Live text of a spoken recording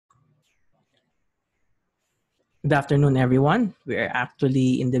Good afternoon, everyone. We are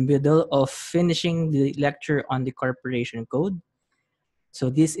actually in the middle of finishing the lecture on the corporation code.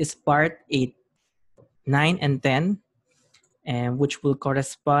 So this is part 8, 9, and 10, and which will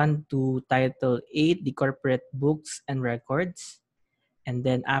correspond to title 8, the corporate books and records. And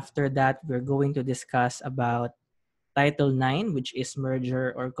then after that, we're going to discuss about title 9, which is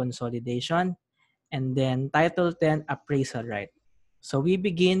merger or consolidation, and then title 10, appraisal right. So we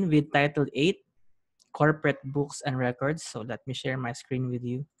begin with title 8, corporate books and records. So let me share my screen with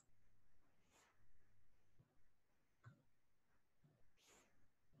you.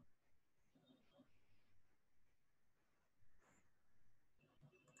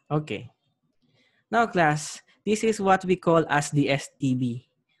 Okay. Now, class, this is what we call as the STB,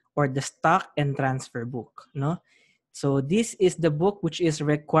 or the Stock and Transfer Book. No? So this is the book which is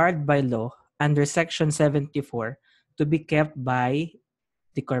required by law under Section 74 to be kept by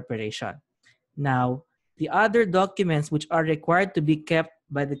the corporation. Now, the other documents which are required to be kept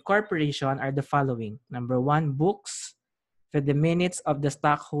by the corporation are the following. Number one, books for the minutes of the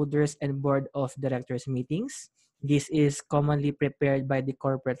stockholders and board of directors meetings. This is commonly prepared by the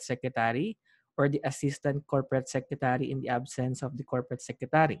corporate secretary or the assistant corporate secretary in the absence of the corporate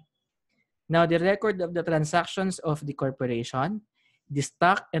secretary. Now, the record of the transactions of the corporation, the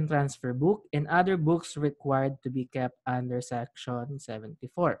stock and transfer book, and other books required to be kept under Section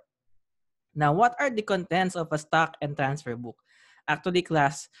 74. Now, what are the contents of a stock and transfer book? Actually,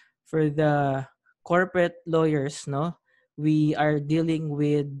 class, for the corporate lawyers, no, we are dealing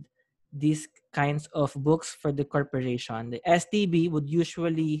with these kinds of books for the corporation. The STB would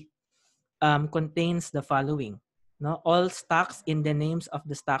usually contains the following. No, all stocks in the names of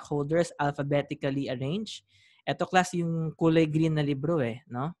the stockholders alphabetically arranged. Ito class yung kulay green na libro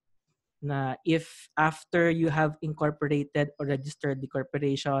no? Na if after you have incorporated or registered the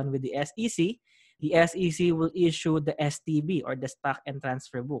corporation with the SEC will issue the STB or the stock and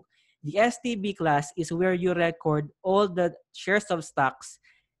transfer book. The STB class is where you record all the shares of stocks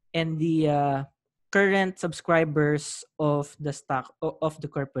and the current subscribers of the stock of the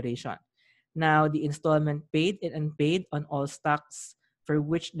corporation. Now, the installment paid and unpaid on all stocks for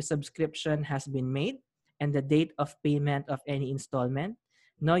which the subscription has been made and the date of payment of any installment.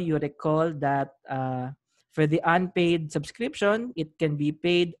 Now, you recall that for the unpaid subscription, it can be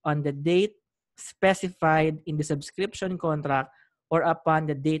paid on the date specified in the subscription contract or upon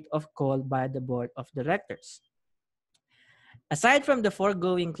the date of call by the board of directors. Aside from the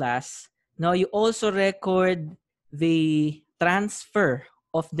foregoing class, now you also record the transfer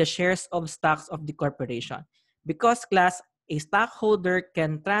of the shares of stocks of the corporation. Because class, a stockholder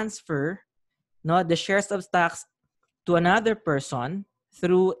can transfer the shares of stocks to another person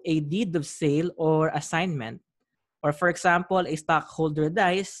through a deed of sale or assignment. Or for example, a stockholder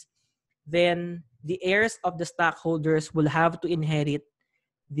dies, then the heirs of the stockholders will have to inherit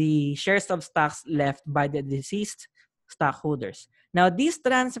the shares of stocks left by the deceased stockholders. Now, these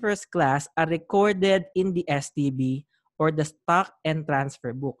transfers class are recorded in the STB or the stock and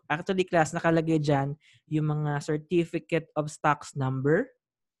transfer book. Actually, class, nakalagay dyan yung mga certificate of stocks number,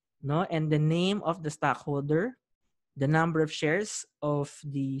 no, and the name of the stockholder, the number of shares of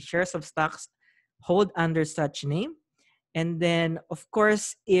the shares of stocks hold under such name, and then, of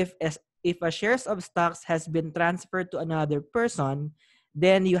course, if a shares of stocks has been transferred to another person,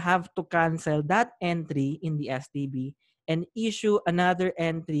 then you have to cancel that entry in the STB and issue another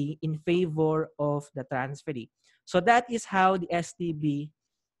entry in favor of the transferee. So that is how the STB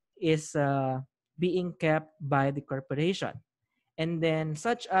is being kept by the corporation. And then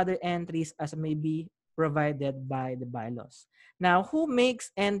such other entries as may be provided by the bylaws. Now, who makes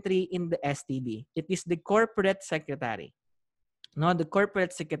entry in the STB? It is the corporate secretary. No, the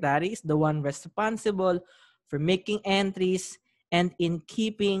corporate secretary is the one responsible for making entries and in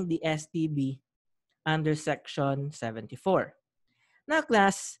keeping the STB under Section 74. Now,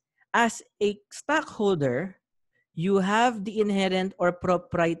 class, as a stockholder, you have the inherent or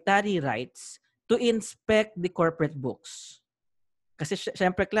proprietary rights to inspect the corporate books. Kasi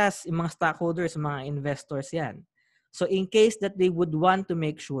syempre, class, yung mga stockholders, mga investors yan. So in case that they would want to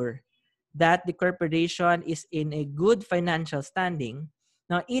make sure that the corporation is in a good financial standing,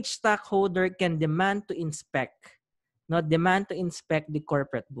 now each stockholder can demand to inspect the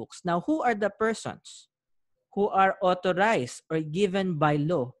corporate books. Now, who are the persons who are authorized or given by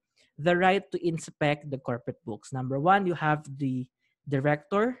law the right to inspect the corporate books? Number one, you have the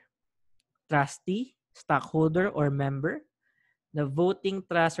director, trustee, stockholder, or member, the voting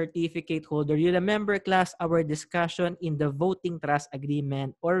trust certificate holder. You remember, class, our discussion in the voting trust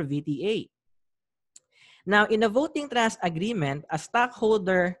agreement or VTA. Now, in a voting trust agreement, a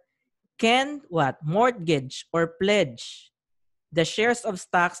stockholder can what? Mortgage or pledge the shares of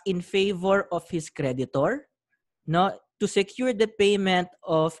stocks in favor of his creditor, no, to secure the payment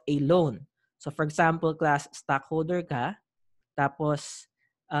of a loan. So for example, class, stockholder ka, tapos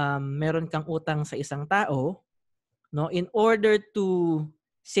meron kang utang sa isang tao, no, in order to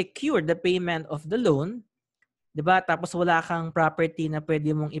secure the payment of the loan, 'di ba? Tapos wala kang property na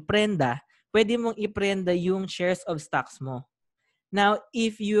pwede mong iprenda yung shares of stocks mo. Now,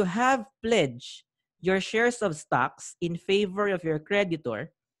 if you have pledged your shares of stocks in favor of your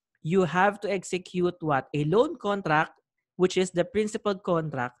creditor, you have to execute what? A loan contract, which is the principal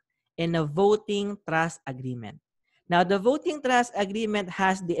contract, and a voting trust agreement. Now, the voting trust agreement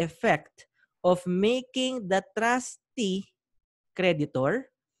has the effect of making the trustee creditor,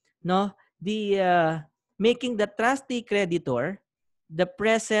 no, making the trustee creditor the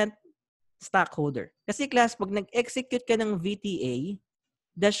present stockholder. Kasi class, pag nag-execute ka ng VTA,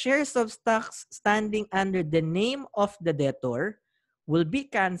 the shares of stocks standing under the name of the debtor will be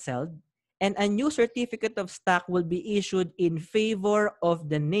canceled and a new certificate of stock will be issued in favor of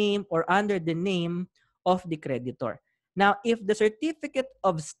the name or under the name of the creditor. Now, if the certificate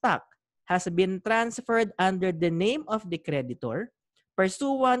of stock has been transferred under the name of the creditor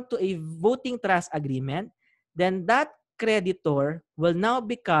pursuant to a voting trust agreement, then that creditor will now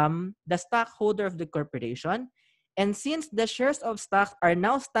become the stockholder of the corporation. And since the shares of stock are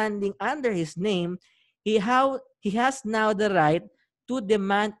now standing under his name, he has now the right to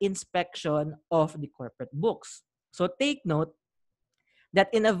demand inspection of the corporate books. So take note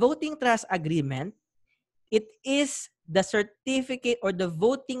that in a voting trust agreement, it is the certificate or the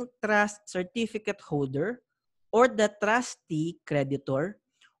voting trust certificate holder or the trustee creditor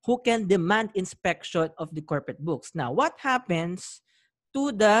who can demand inspection of the corporate books. Now, what happens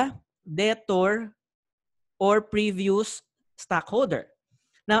to the debtor or previous stockholder?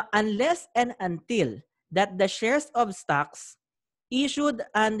 Now, unless and until that the shares of stocks issued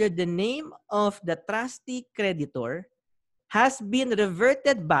under the name of the trustee creditor has been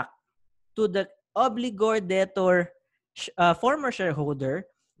reverted back to the obligor debtor former shareholder,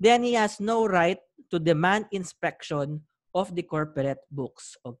 then he has no right to demand inspection of the corporate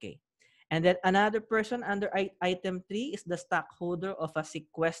books. Okay. And then another person under item 3 is the stockholder of a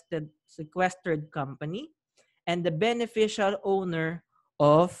sequestered company and the beneficial owner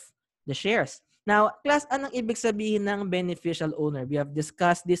of the shares. Now, class, anong ibig sabihin ng beneficial owner? We have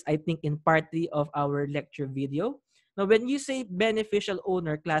discussed this, I think, in part 3 of our lecture video. Now, when you say beneficial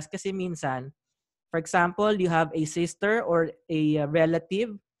owner, class, kasi minsan, for example, you have a sister or a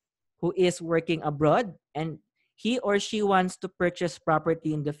relative who is working abroad and he or she wants to purchase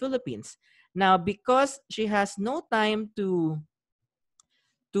property in the Philippines. Now, because she has no time to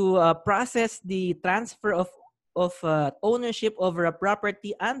process the transfer of ownership over a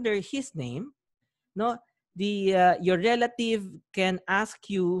property under his name, no, your relative can ask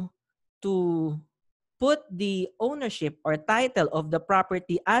you to put the ownership or title of the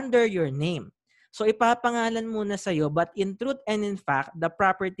property under your name. So ipapangalan muna sa'yo, but in truth and in fact, the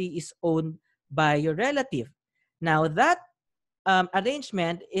property is owned by your relative. Now that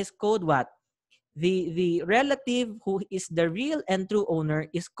arrangement is called what? The relative who is the real and true owner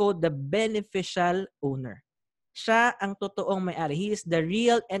is called the beneficial owner. Siya ang totoong may-ari. He is the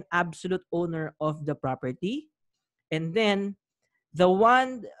real and absolute owner of the property. And then the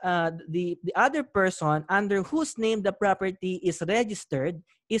other person under whose name the property is registered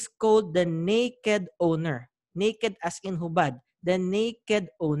is called the naked owner. Naked as in hubad. The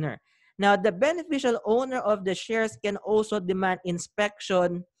naked owner. Now, the beneficial owner of the shares can also demand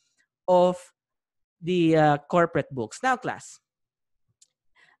inspection of the corporate books. Now, class,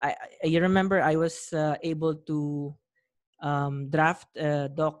 you remember I was able to draft a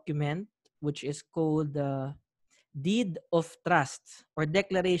document which is called the deed of trust or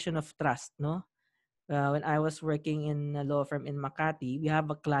declaration of trust, no? When I was working in a law firm in Makati, we have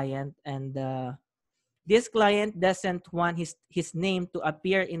a client and this client doesn't want his name to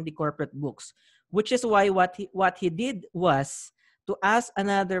appear in the corporate books, which is why what he did was to ask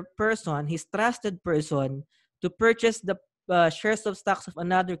another person, his trusted person, to purchase the shares of stocks of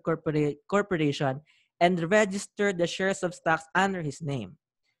another corporation and register the shares of stocks under his name.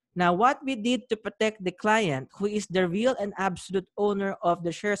 Now, what we did to protect the client, who is the real and absolute owner of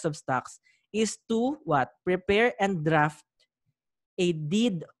the shares of stocks, is to what? Prepare and draft a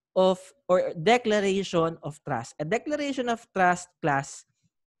deed of or declaration of trust. A declaration of trust, class,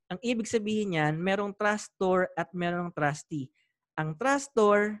 ang ibig sabihin niyan, merong trustor at merong trustee. Ang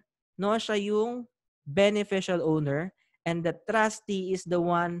trustor, no, siya yung beneficial owner, and the trustee is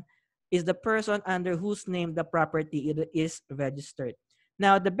the person under whose name the property is registered.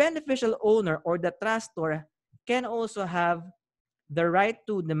 Now, the beneficial owner or the trustor can also have the right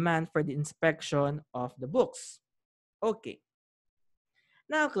to demand for the inspection of the books. Okay.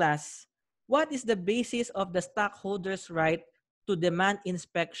 Now, class, what is the basis of the stockholder's right to demand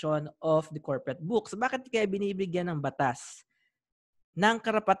inspection of the corporate books? Bakit kaya binibigyan ng batas ng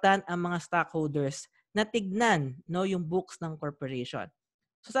karapatan ang mga stockholders na tignan yung books ng corporation?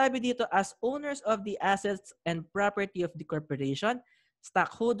 So sabi dito, as owners of the assets and property of the corporation,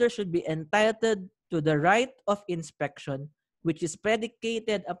 stockholders should be entitled to the right of inspection, which is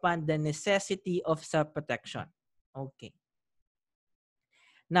predicated upon the necessity of self-protection. Okay.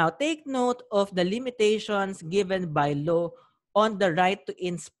 Now, take note of the limitations given by law on the right to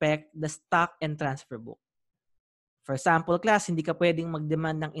inspect the stock and transfer book. For example, class, hindi ka pwedeng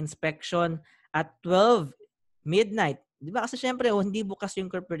mag-demand ng inspection at 12 midnight. Di ba? Kasi syempre, hindi bukas yung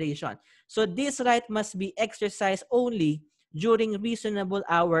corporation. So, this right must be exercised only during reasonable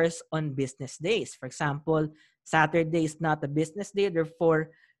hours on business days. For example, Saturday is not a business day.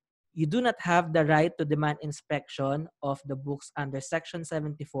 Therefore, you do not have the right to demand inspection of the books under Section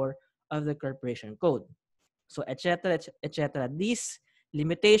 74 of the Corporation Code. So, etc., etc. These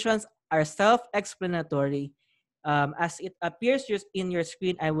limitations are self-explanatory. As it appears in your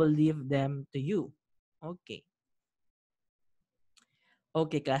screen, I will leave them to you. Okay.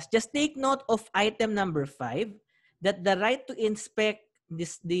 Okay, class. Just take note of item number 5, that the right to inspect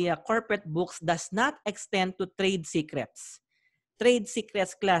the corporate books does not extend to trade secrets. Trade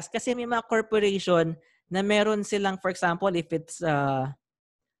secrets, class. Kasi may mga corporation na meron silang, for example, if it's a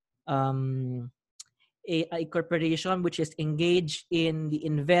corporation which is engaged in the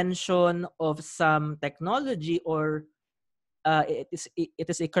invention of some technology, or it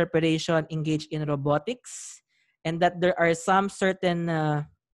is a corporation engaged in robotics, and that there are some certain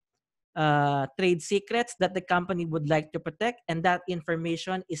trade secrets that the company would like to protect, and that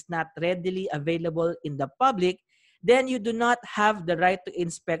information is not readily available in the public, then you do not have the right to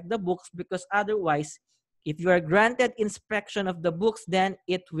inspect the books, because otherwise, if you are granted inspection of the books, then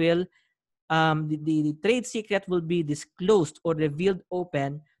it will the trade secret will be disclosed or revealed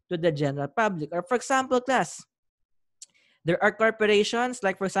open to the general public. Or for example, class, there are corporations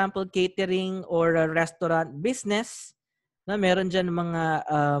like, for example, catering or a restaurant business na meron dyan mga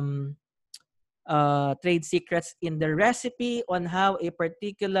trade secrets in the recipe on how a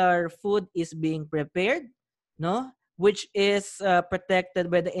particular food is being prepared, no? Which is protected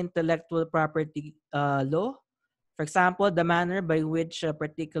by the intellectual property law. For example, the manner by which a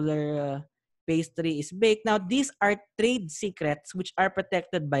particular pastry is baked. Now, these are trade secrets which are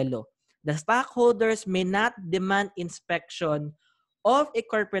protected by law. The stockholders may not demand inspection of a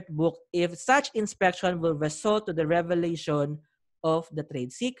corporate book if such inspection will result to the revelation of the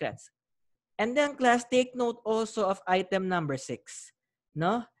trade secrets. And then, class, take note also of item number 6,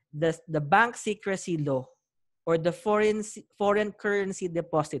 no? The Bank Secrecy Law, or the Foreign Currency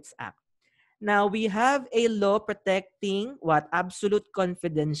Deposits Act. Now, we have a law protecting what? Absolute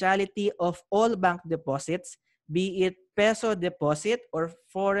confidentiality of all bank deposits, be it peso deposit or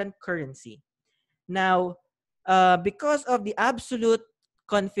foreign currency. Now, because of the absolute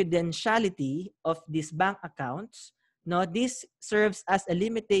confidentiality of these bank accounts, no, this serves as a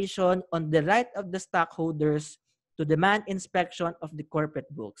limitation on the right of the stockholders to demand inspection of the corporate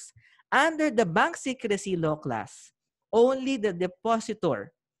books. Under the Bank Secrecy Law, class, only the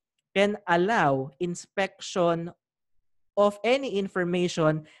depositor can allow inspection of any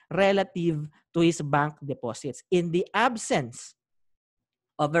information relative to his bank deposits. In the absence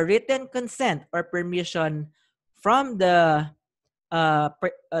of a written consent or permission from the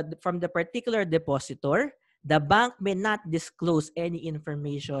particular depositor, the bank may not disclose any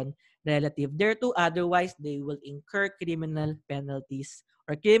information relative thereto. Otherwise, they will incur criminal penalties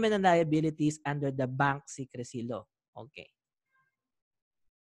or criminal liabilities under the Bank Secrecy Law. Okay.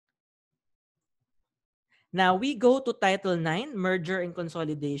 Now, we go to Title 9, Merger and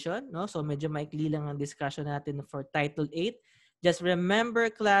Consolidation. No? So, medyo maikli lang ang discussion natin for Title 8. Just remember,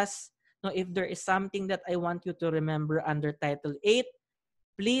 class, no, if there is something that I want you to remember under Title 8,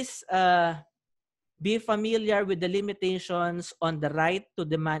 please be familiar with the limitations on the right to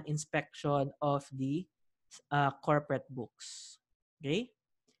demand inspection of the corporate books. Okay?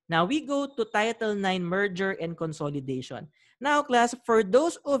 Now, we go to Title 9, Merger and Consolidation. Now, class, for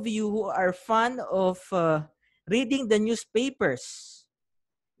those of you who are fond of reading the newspapers,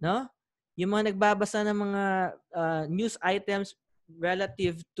 no? Yung mga nagbabasa ng mga news items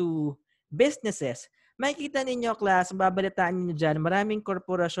relative to businesses, makikita ninyo, class, babalitaan ninyo dyan, maraming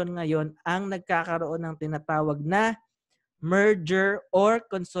korporasyon ngayon ang nagkakaroon ng tinatawag na merger or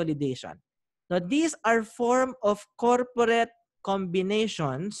consolidation. Now, these are form of corporate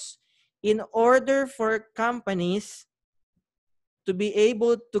combinations in order for companies to be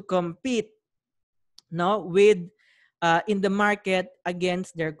able to compete, no, with in the market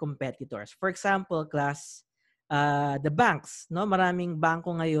against their competitors. For example, class, the banks, no, maraming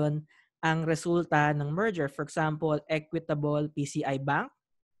bangko ngayon ang resulta ng merger. For example, Equitable, PCI Bank,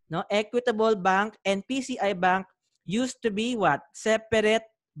 no, Equitable Bank and PCI Bank used to be what? Separate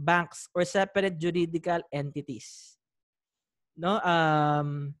banks or separate juridical entities, no,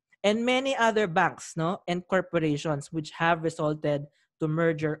 and many other banks, no, and corporations which have resulted to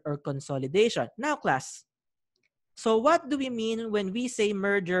merger or consolidation. Now, class, so what do we mean when we say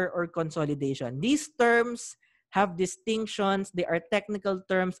merger or consolidation? These terms have distinctions. They are technical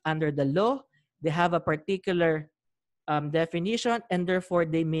terms under the law. They have a particular definition, and therefore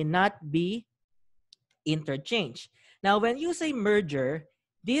they may not be interchanged. Now, when you say merger,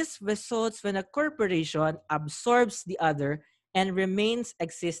 this results when a corporation absorbs the other and remains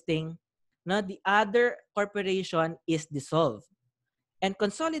existing. Now, the other corporation is dissolved. And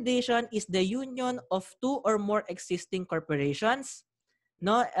consolidation is the union of two or more existing corporations,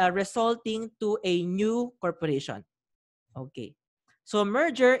 no, resulting to a new corporation. Okay. So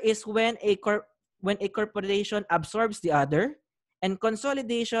merger is when a corporation absorbs the other, and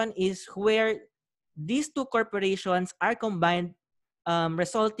consolidation is where these two corporations are combined,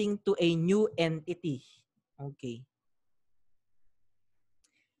 resulting to a new entity. Okay.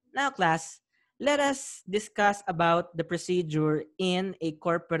 Now, class, let us discuss about the procedure in a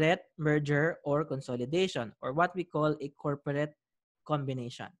corporate merger or consolidation, or what we call a corporate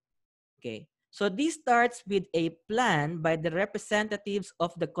combination. Okay. So this starts with a plan by the representatives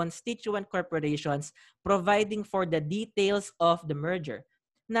of the constituent corporations providing for the details of the merger.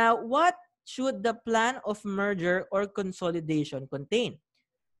 Now, what should the plan of merger or consolidation contain?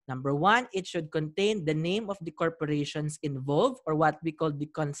 Number one, it should contain the name of the corporations involved, or what we call the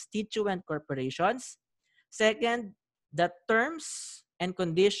constituent corporations. Second, the terms and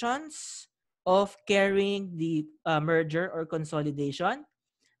conditions of carrying the merger or consolidation.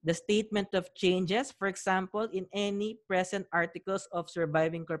 The statement of changes, for example, in any present articles of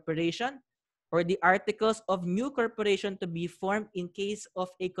surviving corporation, or the articles of new corporation to be formed in case of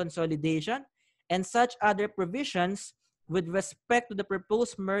a consolidation, and such other provisions with respect to the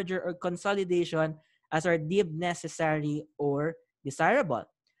proposed merger or consolidation as are deemed necessary or desirable.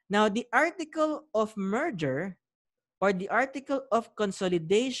 Now, the article of merger or the article of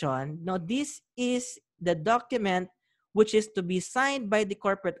consolidation, now this is the document which is to be signed by the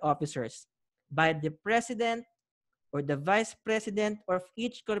corporate officers, by the president or the vice president of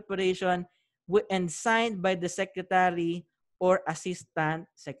each corporation, and signed by the secretary or assistant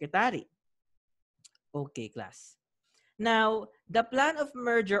secretary. Okay, class. Now, the plan of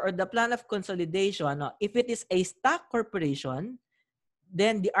merger or the plan of consolidation, if it is a stock corporation,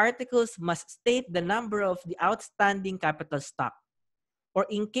 then the articles must state the number of the outstanding capital stock. Or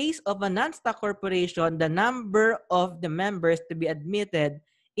in case of a non-stock corporation, the number of the members to be admitted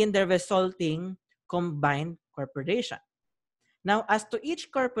in the resulting combined corporation. Now, as to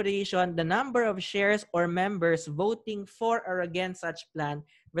each corporation, the number of shares or members voting for or against such plan,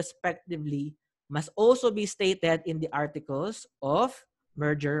 respectively, must also be stated in the articles of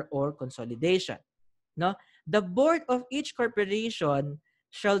merger or consolidation. No? The board of each corporation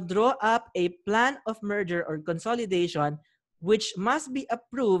shall draw up a plan of merger or consolidation which must be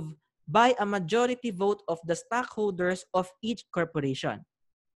approved by a majority vote of the stockholders of each corporation.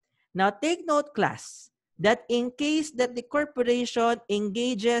 Now, take note, class, that in case that the corporation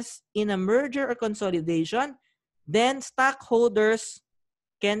engages in a merger or consolidation, then stockholders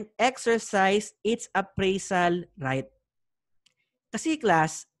can exercise its appraisal right. Kasi,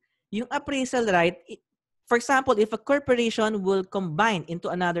 class, yung appraisal right, for example, if a corporation will combine into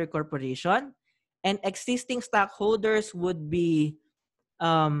another corporation and existing stockholders would be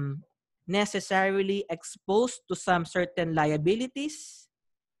necessarily exposed to some certain liabilities,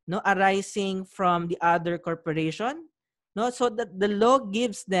 no, arising from the other corporation, no, so that the law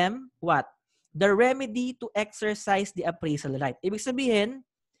gives them what? The remedy to exercise the appraisal right. Ibig sabihin,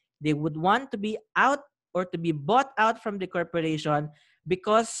 they would want to be out or to be bought out from the corporation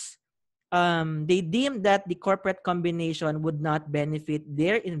because they deem that the corporate combination would not benefit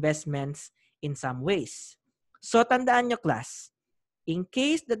their investments in some ways. So tandaan nyo, class, in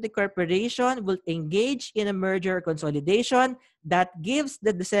case that the corporation will engage in a merger or consolidation, that gives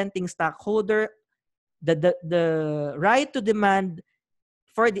the dissenting stockholder the right to demand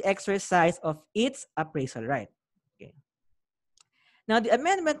for the exercise of its appraisal right. Okay. Now, the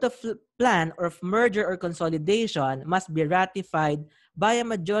amendment of plan of merger or consolidation must be ratified by a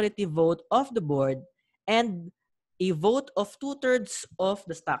majority vote of the board, and a vote of 2/3 of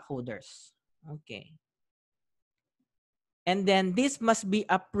the stockholders. Okay. And then this must be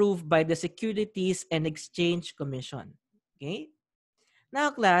approved by the Securities and Exchange Commission. Okay?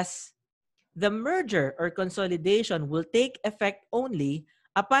 Now, class, the merger or consolidation will take effect only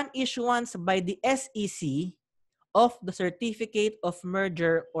upon issuance by the SEC of the Certificate of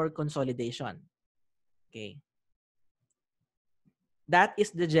Merger or Consolidation. Okay. That is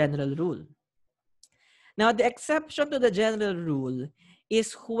the general rule. Now, the exception to the general rule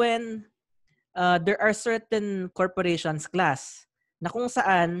is when there are certain corporations class na kung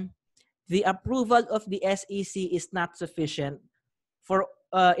saan the approval of the SEC is not sufficient for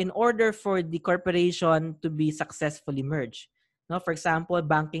in order for the corporation to be successfully merged. No, for example,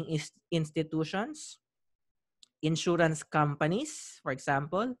 banking institutions, insurance companies, for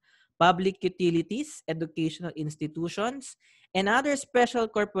example, public utilities, educational institutions, and other special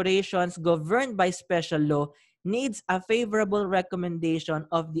corporations governed by special law needs a favorable recommendation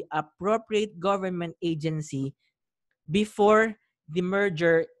of the appropriate government agency before the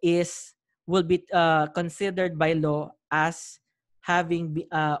merger will be considered by law as having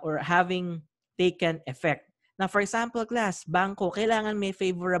taken effect. Now, for example, class, bangko, kailangan may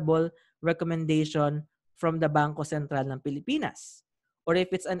favorable recommendation from the Bangko Sentral ng Pilipinas. Or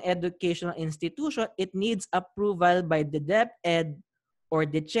if it's an educational institution, it needs approval by the DepEd or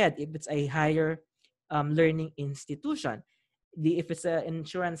the CHED if it's a higher learning institution. If it's an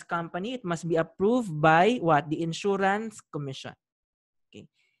insurance company, it must be approved by what? The Insurance Commission. Okay.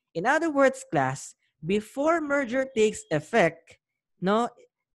 In other words, class, before merger takes effect, no,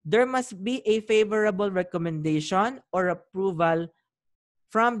 there must be a favorable recommendation or approval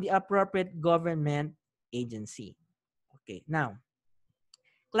from the appropriate government agency. Okay. Now,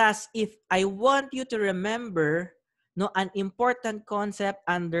 class, if I want you to remember an important concept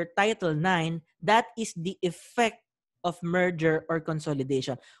under Title IX, that is the effect of merger or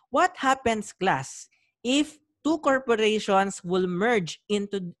consolidation. What happens, class, if two corporations will merge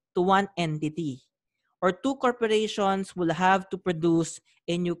into one entity, or two corporations will have to produce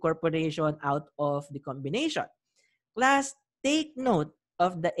a new corporation out of the combination? Class, take note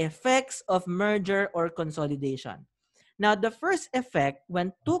of the effects of merger or consolidation. Now, the first effect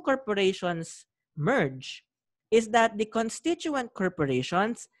when two corporations merge is that the constituent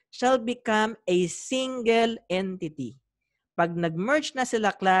corporations shall become a single entity. Pag nag-merge na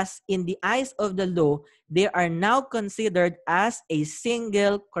sila, class, in the eyes of the law, they are now considered as a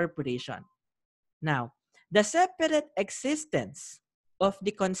single corporation. Now, the separate existence of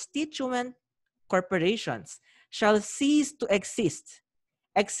the constituent corporations shall cease to exist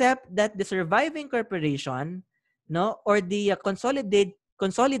except that the surviving corporation or the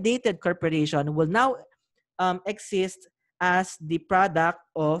consolidated corporation will now exist as the product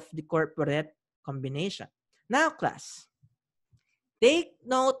of the corporate combination. Now, class, take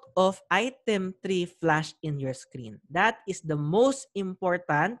note of item 3 flashed in your screen. That is the most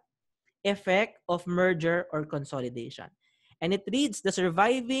important effect of merger or consolidation. And it reads, the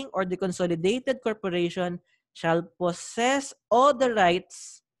surviving or the consolidated corporation shall possess all the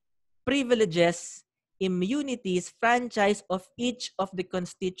rights, privileges, immunities, franchise of each of the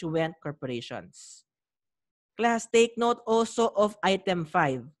constituent corporations. Class, take note also of item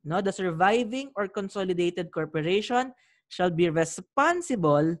 5. No? The surviving or consolidated corporation shall be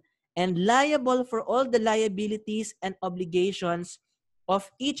responsible and liable for all the liabilities and obligations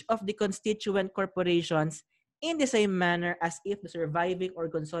of each of the constituent corporations in the same manner as if the surviving or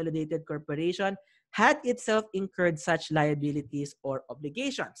consolidated corporation had itself incurred such liabilities or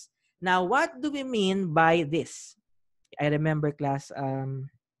obligations. Now, what do we mean by this? I remember, class,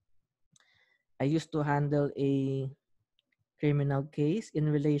 I used to handle a criminal case in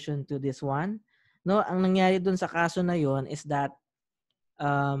relation to this one. No, ang nangyari dun sa kaso na yon is that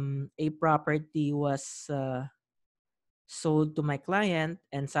a property was sold to my client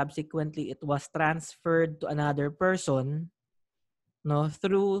and subsequently it was transferred to another person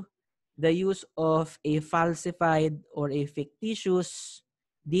through the use of a falsified or a fictitious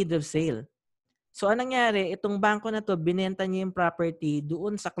deed of sale. So anong nangyari, itong bangko na to binenta niya yung property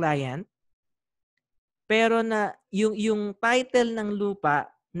doon sa client, pero na yung title ng lupa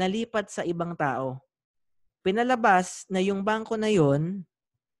nalipat sa ibang tao. Pinalabas na yung bangko na yon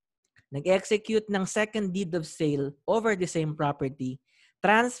nag-execute ng second deed of sale over the same property,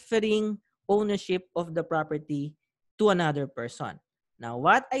 transferring ownership of the property to another person. Now,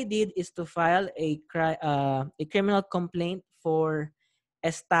 what I did is to file a criminal complaint for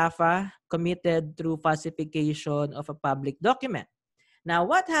estafa committed through falsification of a public document. Now,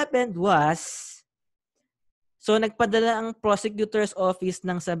 what happened was, so nagpadala ang prosecutor's office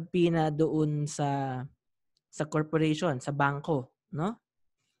ng subpoena doon sa sa corporation, sa bangko, no?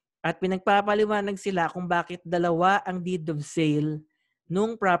 At pinagpapaliwanag sila kung bakit dalawa ang deed of sale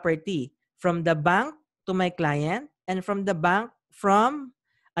nung property. From the bank to my client and from the bank from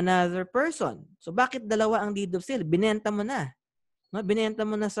another person. So bakit dalawa ang deed of sale? Binenta mo na. No? Binenta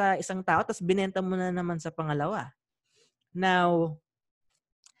mo na sa isang tao tapos binenta mo na naman sa pangalawa. Now,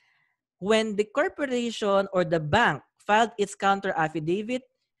 when the corporation or the bank filed its counter affidavit,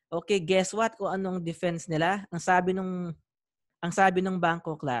 okay, guess what? Kung anong defense nila? Ang sabi ng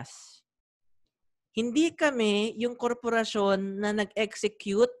bangko, class, hindi kami yung korporasyon na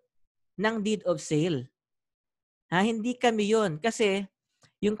nag-execute ng deed of sale. Hindi kami yun. Kasi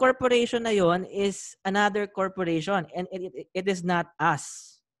yung corporation na yon is another corporation and it is not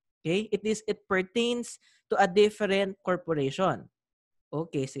us. Okay? It pertains to a different corporation.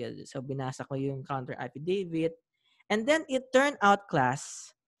 Okay, so binasa ko yung counter affidavit. And then it turned out,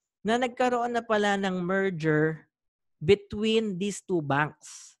 class, na nagkaroon na pala ng merger between these two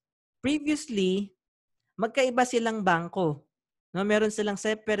banks. Previously, magkaiba silang bangko. No, meron silang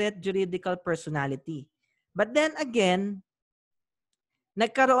separate juridical personality. But then again,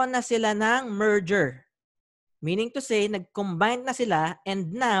 nagkaroon na sila ng merger. Meaning to say, nag-combine na sila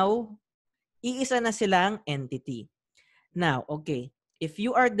and now, iisa na silang entity. Now, okay, if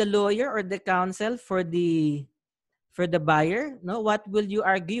you are the lawyer or the counsel for the buyer, no, what will you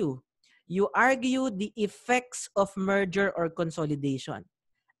argue? You argue the effects of merger or consolidation.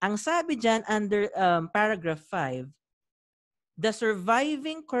 Ang sabi dyan under paragraph 5, the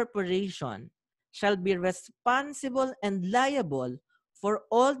surviving corporation shall be responsible and liable for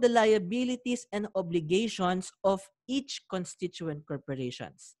all the liabilities and obligations of each constituent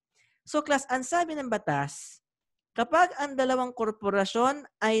corporations. So class, ang sabi ng batas, kapag ang dalawang korporasyon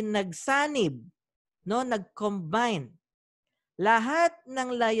ay nagsanib, no, nag-combine, lahat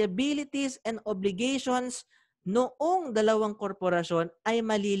ng liabilities and obligations noong dalawang korporasyon ay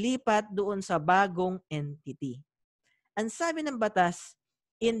malilipat doon sa bagong entity. Ang sabi ng batas,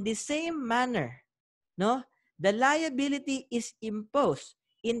 in the same manner, no, the liability is imposed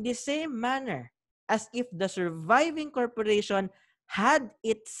in the same manner as if the surviving corporation had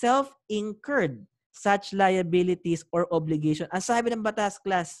itself incurred such liabilities or obligation. Ang sabi ng batas,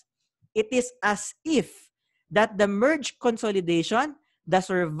 class, it is as if that the merged consolidation, the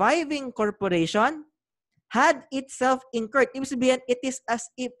surviving corporation, had itself incurred. Ibig sabihin, it is as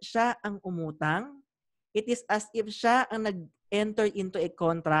if siya ang umutang. It is as if siya ang nag-enter into a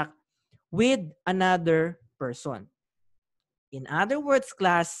contract with another person. In other words,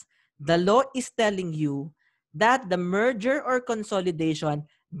 class, the law is telling you that the merger or consolidation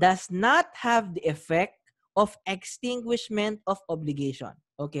does not have the effect of extinguishment of obligation.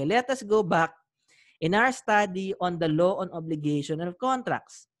 Okay, let us go back in our study on the law on obligation and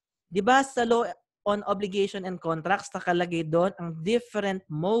contracts. Diba sa law on obligation and contracts, nakalagay doon ang different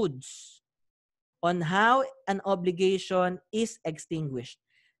modes on how an obligation is extinguished.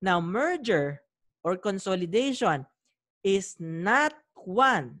 Now, merger or consolidation is not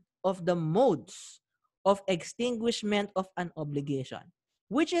one of the modes of extinguishment of an obligation.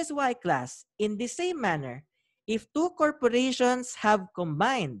 Which is why, class, in the same manner, if two corporations have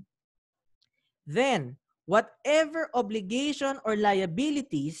combined, then whatever obligation or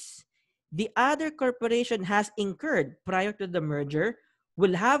liabilities the other corporation has incurred prior to the merger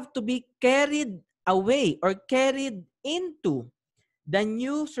will have to be carried away or carried into the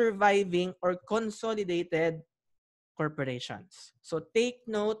new surviving or consolidated corporations. So take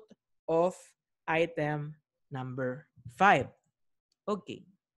note of item number 5. Okay.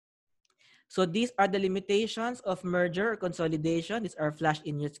 So these are the limitations of merger or consolidation. These are flashed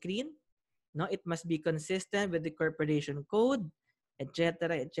in your screen. No, it must be consistent with the corporation code,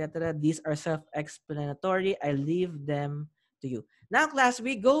 etc., etc. These are self-explanatory. I leave them to you. Now, class,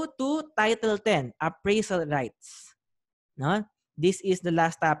 we go to Title 10, Appraisal Rights. No? This is the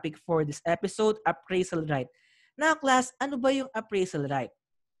last topic for this episode, Appraisal Right. Now, class, ano ba yung appraisal right?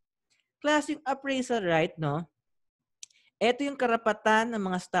 Class, yung appraisal right, no? Ito yung karapatan ng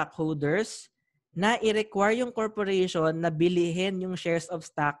mga stockholders na i-require yung corporation na bilihin yung shares of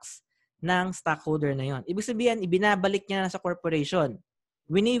stocks ng stockholder na yon. Ibig sabihin, ibinabalik niya na sa corporation.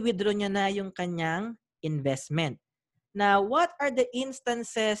 Wini-withdraw niya na yung kanyang investment. Now, what are the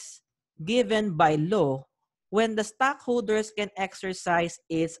instances given by law when the stockholders can exercise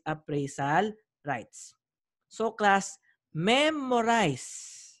its appraisal rights? So, class, memorize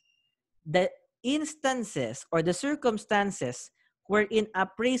the instances or the circumstances wherein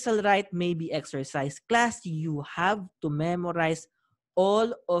appraisal right may be exercised. Class, you have to memorize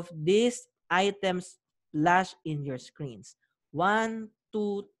all of these items flash in your screens. 1,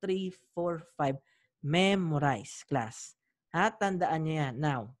 2, 3, 4, 5. Memorize, class. Ha? Tandaan nyo yan.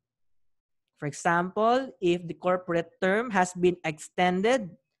 Now, for example, if the corporate term has been extended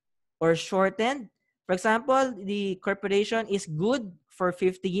or shortened, for example, the corporation is good for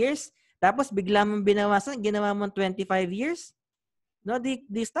 50 years, tapos bigla mong binawasan, ginawa mong 25 years, no, the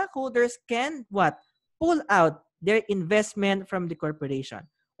stockholders can what? Pull out their investment from the corporation.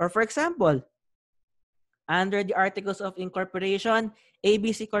 Or for example, under the Articles of Incorporation,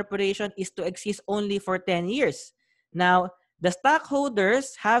 ABC Corporation is to exist only for 10 years. Now, the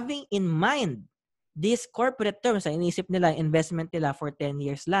stockholders having in mind these corporate terms, inisip nila investment nila for 10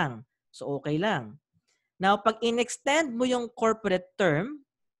 years lang. So, okay lang. Now, pag in-extend mo yung corporate term,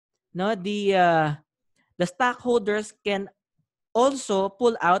 no, the stockholders can also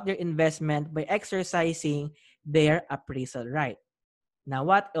pull out their investment by exercising their appraisal right. Now,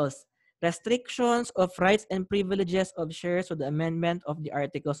 what else? Restrictions of rights and privileges of shares with the amendment of the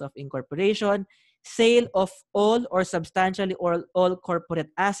Articles of Incorporation, sale of all or substantially all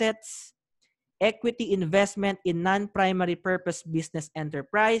corporate assets, equity investment in non-primary purpose business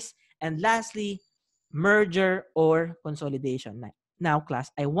enterprise, and lastly, merger or consolidation. Now,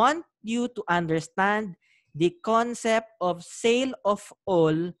 class, I want you to understand the concept of sale of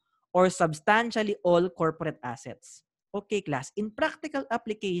all or substantially all corporate assets. Okay, class. In practical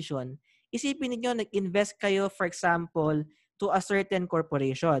application, isipin niyo nag-invest kayo, for example, to a certain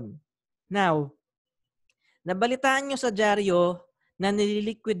corporation. Now, nabalitaan nyo sa dyaryo na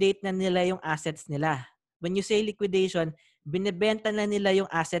nililiquidate na nila yung assets nila. When you say liquidation, binebenta na nila yung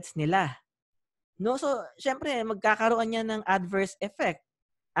assets nila. No, so syempre magkakaroon yan ng adverse effect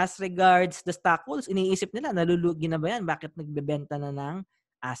as regards the stockholders. Iniisip nila, nalulugi na ba yan? Bakit nagbebenta na ng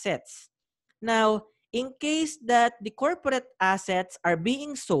assets? Now, in case that the corporate assets are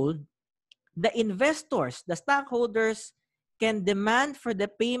being sold, the investors, the stockholders, can demand for the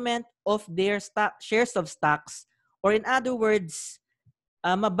payment of their shares of stocks, or in other words,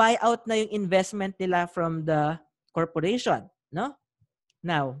 ma-buy out na yung investment nila from the corporation. No?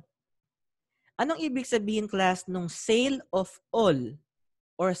 Now, anong ibig sabihin, class, nung sale of all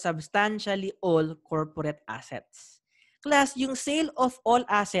or substantially all corporate assets? Class, yung sale of all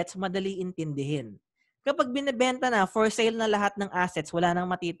assets, madali intindihin. Kapag binibenta na, for sale na lahat ng assets, wala nang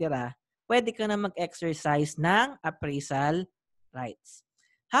matitira, pwede ka na mag-exercise ng appraisal rights.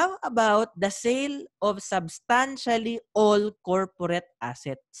 How about the sale of substantially all corporate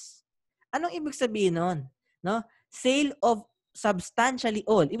assets? Anong ibig sabihin nun? No? Sale of substantially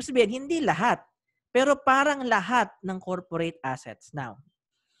all. Ibig sabihin, hindi lahat. Pero parang lahat ng corporate assets. Now,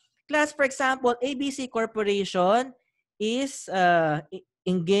 class, for example, ABC Corporation is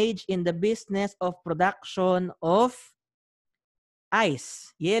engaged in the business of production of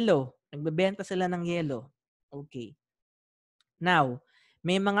ice, yellow. Nagbebenta sila ng yellow. Okay. Now,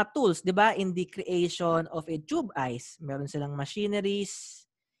 may mga tools, di ba, in the creation of a tube ice. Meron silang machineries,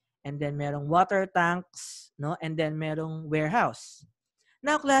 and then merong water tanks, no? And then merong warehouse.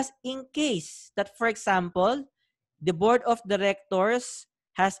 Now, class, in case that, for example, the board of directors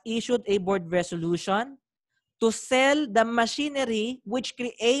has issued a board resolution to sell the machinery which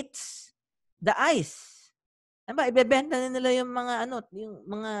creates the ice. Diba, ibebenta na nila yung mga yung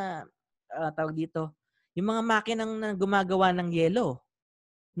mga tawag dito, yung mga makinang na gumagawa ng yelo.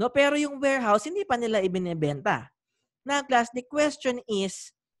 No, pero yung warehouse hindi pa nila ibinebenta. Now, class, the question is,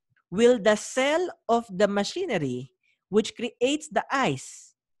 will the sale of the machinery which creates the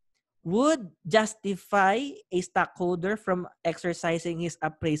ice would justify a stockholder from exercising his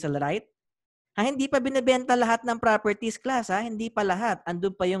appraisal right? Ha, hindi pa binebenta lahat ng properties, class, ha? Hindi pa lahat.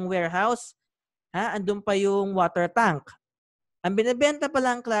 Andun pa yung warehouse, ha? Andun pa yung water tank. Ang binebenta pa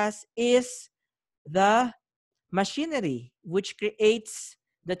lang, class, is the machinery which creates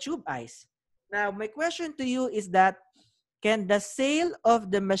the tube ice. Now, my question to you is that, can the sale of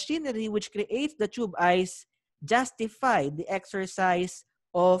the machinery which creates the tube ice justify the exercise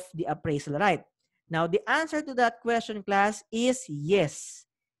of the appraisal right? Now, the answer to that question, class, is yes.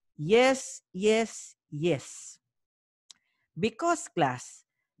 Yes, yes, yes. Because, class,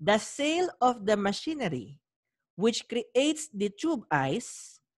 the sale of the machinery which creates the tube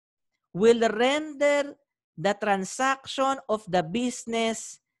ice will render the transaction of the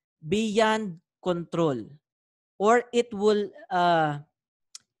business beyond control, or it will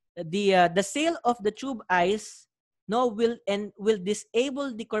the sale of the tube ice will disable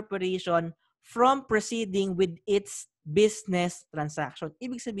the corporation from proceeding with its business transaction.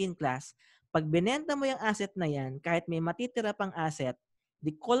 Ibig sabihin, class, pag binenta mo yung asset na yan, kahit may matitira pang asset,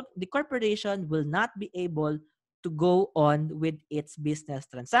 the corporation will not be able to go on with its business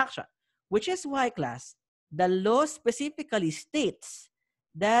transaction. Which is why, class, the law specifically states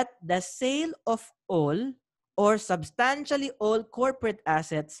that the sale of all or substantially all corporate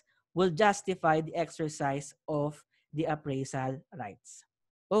assets will justify the exercise of the appraisal rights.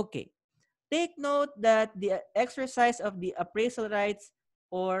 Okay. Take note that the exercise of the appraisal rights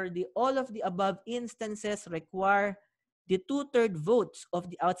or the all of the above instances require the two-third votes of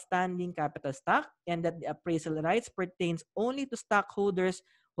the outstanding capital stock, and that the appraisal rights pertains only to stockholders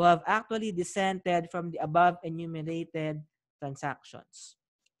who have actually dissented from the above enumerated transactions.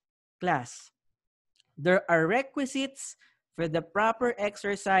 Class, there are requisites for the proper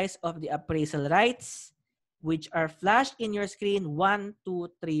exercise of the appraisal rights, which are flashed in your screen. 1, 2,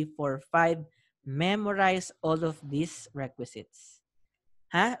 3, 4, 5. Memorize all of these requisites.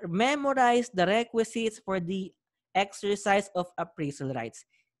 Memorize the requisites for the exercise of appraisal rights.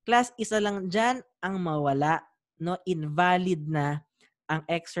 Class, isa lang dyan ang mawala, no? Invalid na ang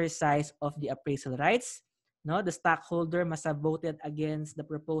exercise of the appraisal rights. No? The stockholder must have voted against the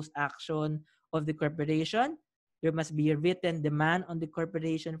proposed action of the corporation. There must be a written demand on the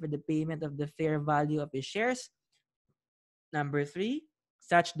corporation for the payment of the fair value of his shares. Number 3,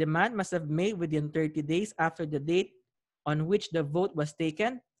 such demand must have made within 30 days after the date on which the vote was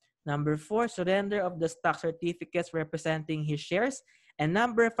taken. Number 4, surrender of the stock certificates representing his shares. And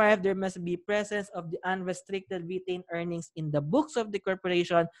number 5, there must be presence of the unrestricted retained earnings in the books of the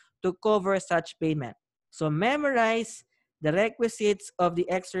corporation to cover such payment. So memorize the requisites of the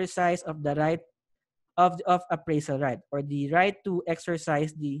exercise of the right of appraisal right, or the right to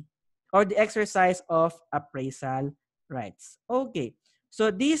exercise the exercise of appraisal rights. Okay.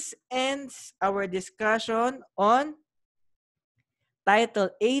 So this ends our discussion on Title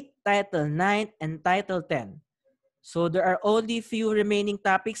 8, Title 9, and Title 10. So there are only few remaining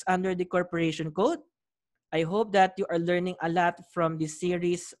topics under the Corporation Code. I hope that you are learning a lot from this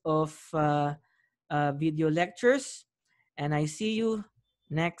series of video lectures. And I see you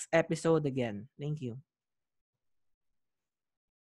next episode again. Thank you.